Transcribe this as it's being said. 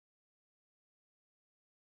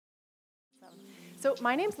So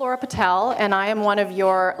my name's Laura Patel, and I am one of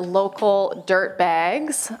your local dirt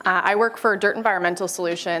bags. I work for DIRTT Environmental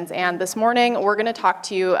Solutions, and this morning we're going to talk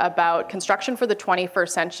to you about construction for the 21st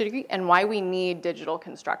century and why we need digital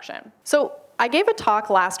construction. So I gave a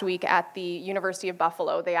talk last week at the University of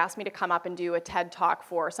Buffalo. They asked me to come up and do a TED Talk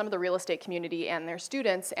for some of the real estate community and their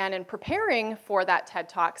students, and in preparing for that TED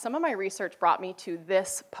Talk, some of my research brought me to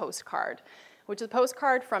this postcard, which is a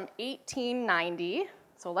postcard from 1890.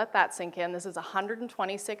 So let that sink in. This is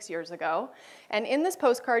 126 years ago. And in this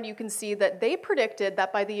postcard, you can see that they predicted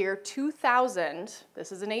that by the year 2000,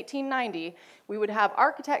 this is in 1890, we would have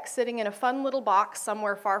architects sitting in a fun little box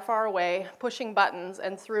somewhere far, far away, pushing buttons,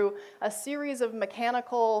 and through a series of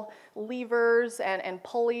mechanical levers and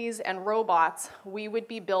pulleys and robots, we would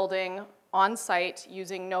be building on site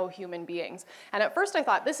using no human beings. And at first I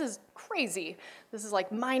thought, this is crazy. This is like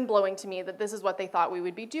mind-blowing to me that this is what they thought we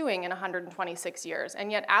would be doing in 126 years. And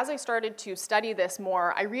yet as I started to study this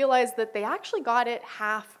more, I realized that they actually got it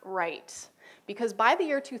half right. Because by the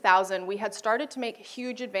year 2000, we had started to make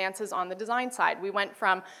huge advances on the design side. We went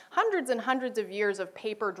from hundreds and hundreds of years of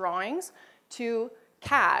paper drawings to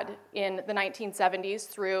CAD in the 1970s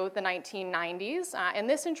through the 1990s. And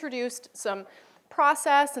this introduced some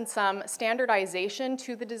process and some standardization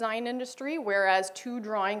to the design industry, whereas two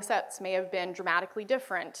drawing sets may have been dramatically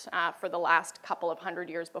different for the last couple of hundred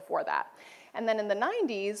years before that. And then in the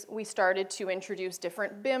 90s, we started to introduce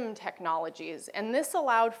different BIM technologies, and this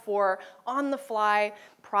allowed for on-the-fly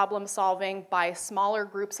problem solving by smaller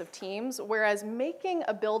groups of teams, whereas making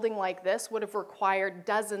a building like this would have required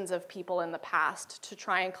dozens of people in the past to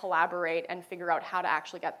try and collaborate and figure out how to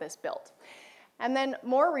actually get this built. And then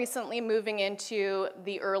more recently, moving into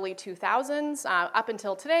the early 2000s, up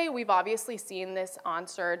until today, we've obviously seen this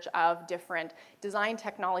onsurge of different design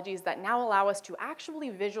technologies that now allow us to actually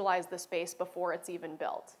visualize the space before it's even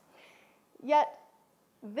built. Yet,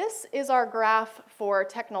 this is our graph for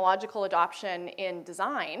technological adoption in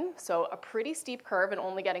design, so a pretty steep curve and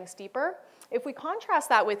only getting steeper. If we contrast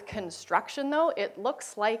that with construction, though, it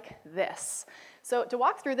looks like this. So to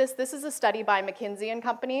walk through this, this is a study by McKinsey &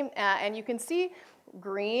 Company, and you can see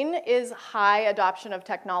green is high adoption of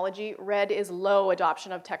technology, red is low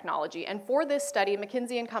adoption of technology. And for this study,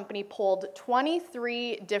 McKinsey & Company pulled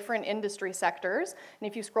 23 different industry sectors, and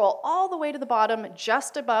if you scroll all the way to the bottom,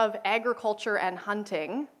 just above agriculture and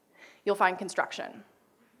hunting, you'll find construction.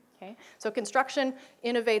 Okay? So construction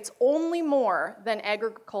innovates only more than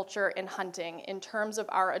agriculture and hunting in terms of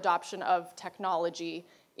our adoption of technology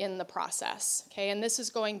in the process, okay? And this is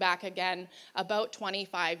going back again about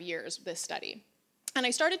 25 years, this study. And I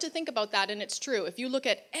started to think about that, and it's true. If you look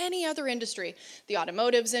at any other industry, the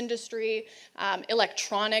automotives industry,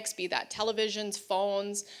 electronics, be that televisions,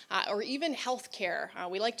 phones, or even healthcare.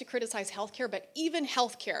 We like to criticize healthcare, but even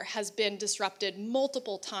healthcare has been disrupted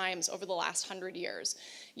multiple times over the last 100 years.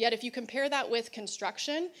 Yet if you compare that with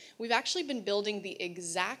construction, we've actually been building the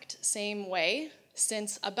exact same way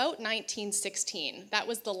since about 1916. That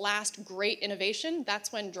was the last great innovation.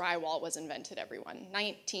 That's when drywall was invented, everyone,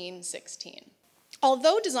 1916.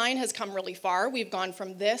 Although design has come really far, we've gone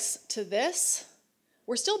from this to this,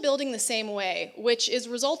 we're still building the same way, which is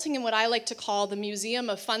resulting in what I like to call the museum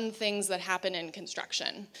of fun things that happen in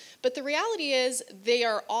construction. But the reality is they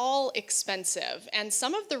are all expensive, and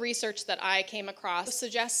some of the research that I came across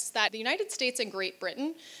suggests that the United States and Great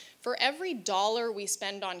Britain, for every dollar we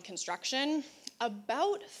spend on construction,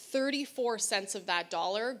 about 34 cents of that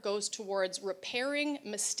dollar goes towards repairing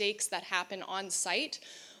mistakes that happen on site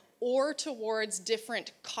or towards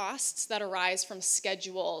different costs that arise from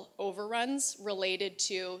schedule overruns related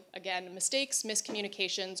to, again, mistakes,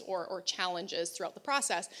 miscommunications, or challenges throughout the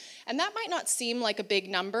process. And that might not seem like a big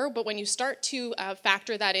number, but when you start to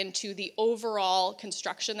factor that into the overall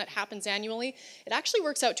construction that happens annually, it actually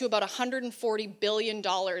works out to about $140 billion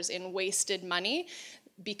in wasted money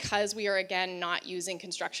because we are, again, not using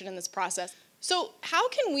construction in this process. So how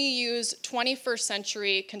can we use 21st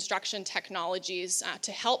century construction technologies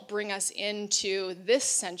to help bring us into this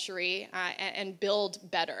century and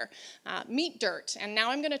build better? Meet DIRTT, and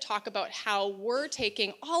now I'm going to talk about how we're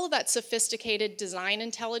taking all of that sophisticated design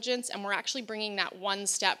intelligence and we're actually bringing that one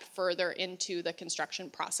step further into the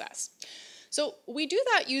construction process. So we do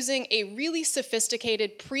that using a really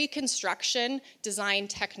sophisticated pre-construction design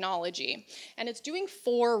technology, and it's doing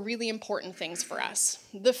four really important things for us.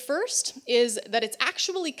 The first is that it's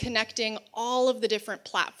actually connecting all of the different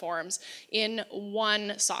platforms in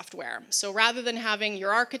one software. So rather than having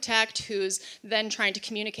your architect who's then trying to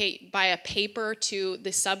communicate via paper to the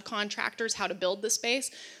subcontractors how to build the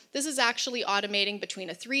space, This is actually automating between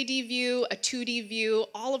a 3D view, a 2D view,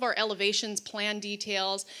 all of our elevations, plan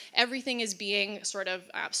details, everything is being sort of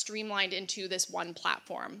streamlined into this one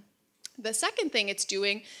platform. The second thing it's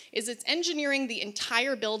doing is it's engineering the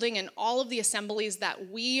entire building and all of the assemblies that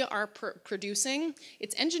we are producing.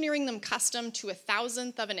 It's engineering them custom to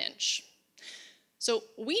 1,000th of an inch. So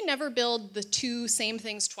we never build the two same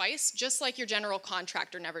things twice, just like your general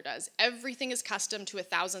contractor never does. Everything is custom to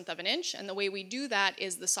 1,000th of an inch, and the way we do that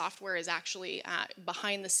is the software is actually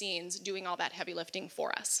behind the scenes doing all that heavy lifting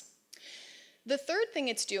for us. The third thing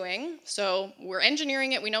it's doing, so we're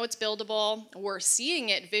engineering it, we know it's buildable, we're seeing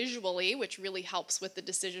it visually, which really helps with the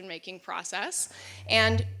decision-making process,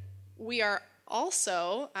 and we are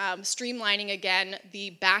also streamlining, again,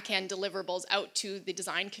 the back-end deliverables out to the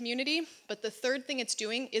design community. But the third thing it's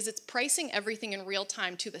doing is it's pricing everything in real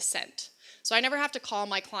time to the cent. So I never have to call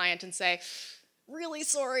my client and say, really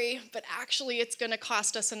sorry, but actually it's going to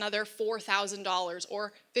cost us another $4,000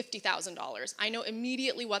 or $50,000. I know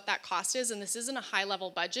immediately what that cost is, and this isn't a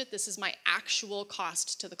high-level budget. This is my actual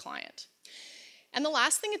cost to the client. And the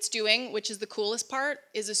last thing it's doing, which is the coolest part,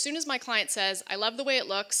 is as soon as my client says, I love the way it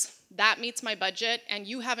looks, that meets my budget, and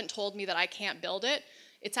you haven't told me that I can't build it,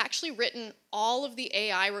 it's actually written all of the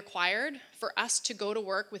AI required for us to go to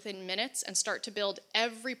work within minutes and start to build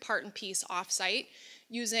every part and piece off-site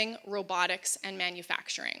using robotics and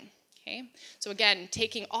manufacturing. Okay? So again,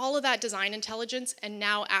 taking all of that design intelligence and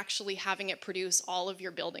now actually having it produce all of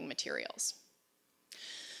your building materials.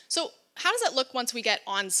 So how does that look once we get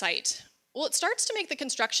on-site? Well, it starts to make the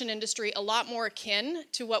construction industry a lot more akin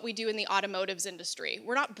to what we do in the automotives industry.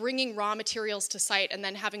 We're not bringing raw materials to site and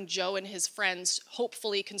then having Joe and his friends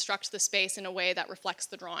hopefully construct the space in a way that reflects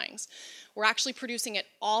the drawings. We're actually producing it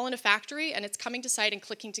all in a factory, and it's coming to site and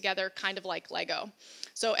clicking together kind of like Lego.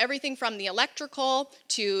 So everything from the electrical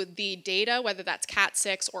to the data, whether that's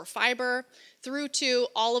Cat6 or fiber, through to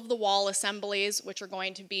all of the wall assemblies, which are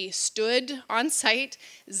going to be stood on site,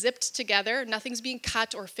 zipped together. Nothing's being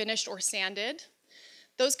cut or finished or sanded.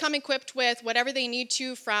 Those come equipped with whatever they need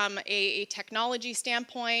to from a technology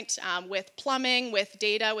standpoint, with plumbing, with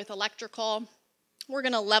data, with electrical. We're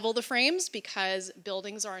going to level the frames because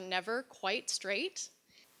buildings are never quite straight.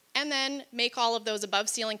 And then make all of those above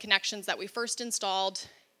ceiling connections that we first installed,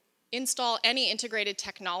 install any integrated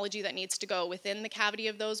technology that needs to go within the cavity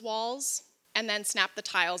of those walls, and then snap the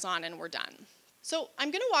tiles on and we're done. So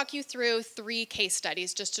I'm going to walk you through 3 case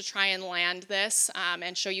studies just to try and land this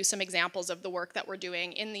and show you some examples of the work that we're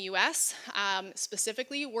doing in the US.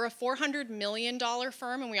 Specifically, we're a $400 million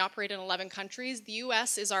firm and we operate in 11 countries. The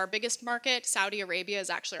US is our biggest market. Saudi Arabia is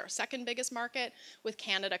actually our second biggest market, with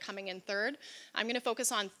Canada coming in third. I'm going to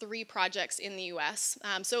focus on 3 projects in the US.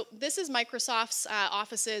 So this is Microsoft's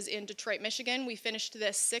offices in Detroit, Michigan. We finished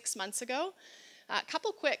this 6 months ago. A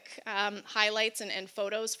couple quick highlights and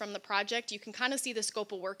photos from the project. You can kind of see the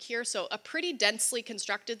scope of work here. So a pretty densely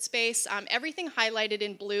constructed space. Everything highlighted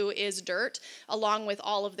in blue is DIRTT, along with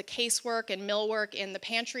all of the casework and millwork in the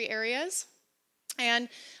pantry areas. And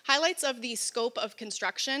highlights of the scope of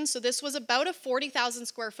construction. So this was about a 40,000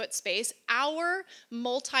 square foot space. Our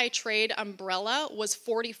multi-trade umbrella was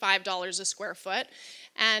 $45 a square foot.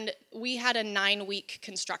 And we had a 9-week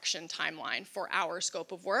construction timeline for our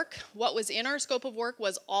scope of work. What was in our scope of work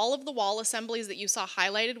was all of the wall assemblies that you saw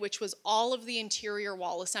highlighted, which was all of the interior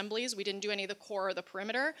wall assemblies. We didn't do any of the core or the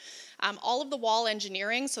perimeter. All of the wall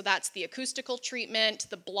engineering, so that's the acoustical treatment,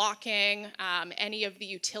 the blocking, any of the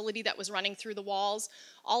utility that was running through the walls,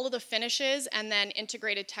 all of the finishes, and then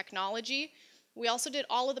integrated technology. We also did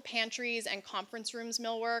all of the pantries and conference rooms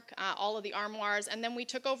millwork, all of the armoires, and then we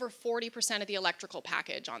took over 40% of the electrical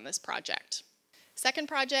package on this project. Second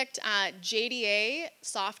project, JDA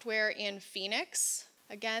software in Phoenix.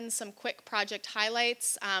 Again, some quick project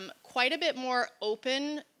highlights. Quite a bit more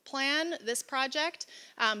open plan, this project,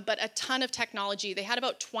 but a ton of technology. They had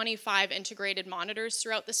about 25 integrated monitors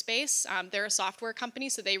throughout the space. They're a software company,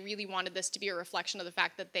 so they really wanted this to be a reflection of the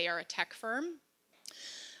fact that they are a tech firm.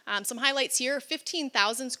 Some highlights here,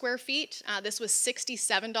 15,000 square feet. This was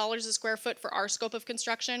 $67 a square foot for our scope of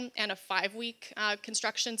construction and a 5-week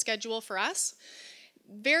construction schedule for us.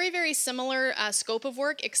 Very, very similar scope of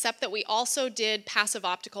work, except that we also did passive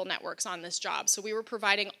optical networks on this job. So we were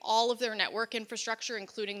providing all of their network infrastructure,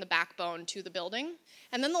 including the backbone to the building.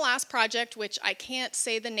 And then the last project, which I can't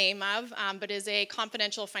say the name of, but is a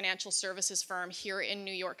confidential financial services firm here in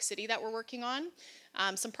New York City that we're working on.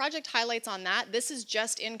 Some project highlights on that. This is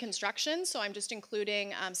just in construction, so I'm just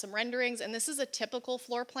including some renderings, and this is a typical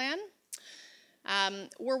floor plan.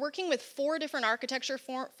 We're working with 4 different architecture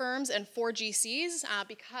firms and 4 GCs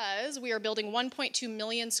because we are building 1.2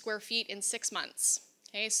 million square feet in 6 months.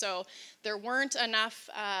 Okay, so there weren't enough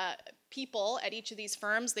people at each of these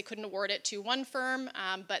firms. They couldn't award it to one firm,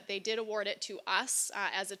 but they did award it to us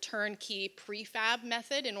as a turnkey prefab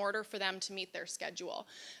method in order for them to meet their schedule.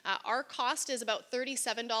 Our cost is about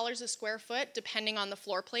 $37 a square foot, depending on the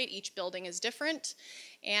floor plate. Each building is different.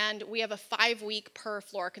 And we have a 5-week per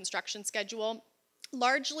floor construction schedule.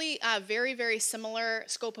 Largely very, very similar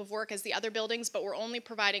scope of work as the other buildings, but we're only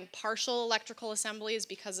providing partial electrical assemblies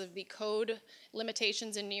because of the code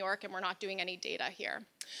limitations in New York, and we're not doing any data here.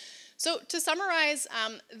 So to summarize,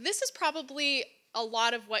 this is probably a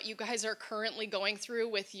lot of what you guys are currently going through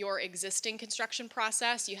with your existing construction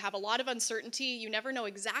process. You have a lot of uncertainty. You never know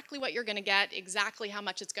exactly what you're going to get, exactly how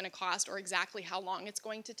much it's going to cost, or exactly how long it's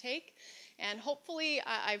going to take. And hopefully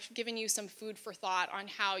I've given you some food for thought on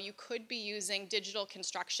how you could be using digital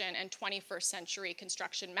construction and 21st century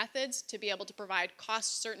construction methods to be able to provide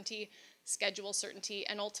cost certainty, schedule certainty,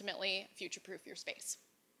 and ultimately future-proof your space.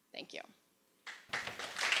 Thank you.